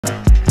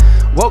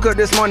Woke up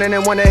this morning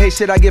and wonder, hey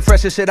shit, I get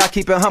fresher shit, I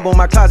keep it humble.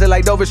 My closet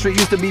like Dover Street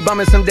used to be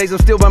bumming. Some days I'm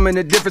still bumming,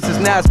 the difference is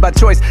now it's by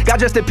choice. Got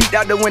just to peek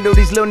out the window,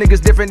 these little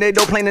niggas different. They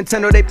don't play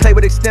Nintendo, they play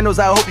with extendos.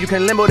 I hope you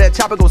can limbo, that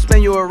chopper gon'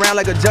 spin you around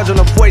like a judge on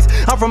a voice.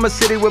 I'm from a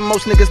city where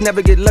most niggas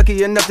never get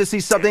lucky enough to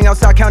see something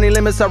outside county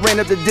limits. I ran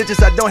up the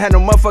ditches, I don't have no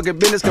motherfucking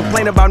business,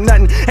 complain about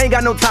nothing. Ain't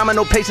got no time and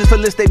no patience for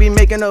lists they be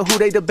making, or who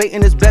they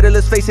debating is better.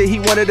 Let's face it, he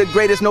one of the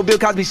greatest, no Bill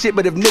Cosby shit,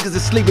 but if niggas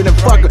is sleeping, then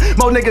fuck 'em.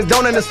 Most niggas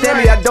don't understand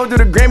me, I don't do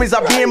the Grammys,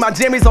 I be in my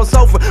jammies on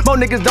sofa. Most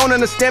niggas don't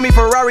understand me,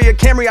 Ferrari or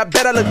Camry, I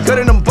bet I look good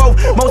in them both.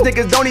 Most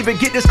niggas don't even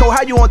get this cold,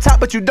 how you on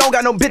top but you don't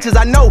got no bitches,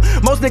 I know.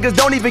 Most niggas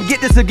don't even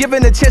get this, to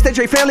giving a chance, they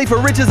trade family for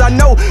riches, I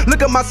know.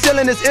 Look at my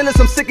ceiling, it's endless,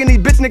 I'm sick of these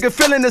bitch niggas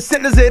feeling the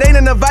sentence. It ain't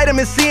enough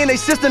vitamin C in they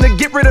system to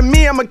get rid of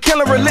me, I'm a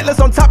killer, relentless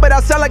on top, but I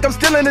sound like I'm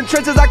still in the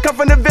trenches. I come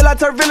from the Ville, I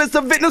turn villains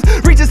to victims.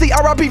 Regency,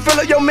 R.I.P.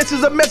 Filler, yo,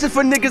 mentions a message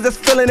for niggas that's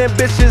feeling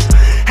ambitious.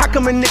 How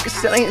come a nigga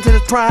still ain't into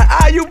this prime?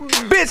 Ah, you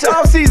bitch,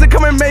 all season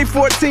coming May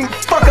 14th.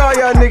 Fuck all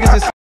y'all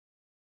niggas.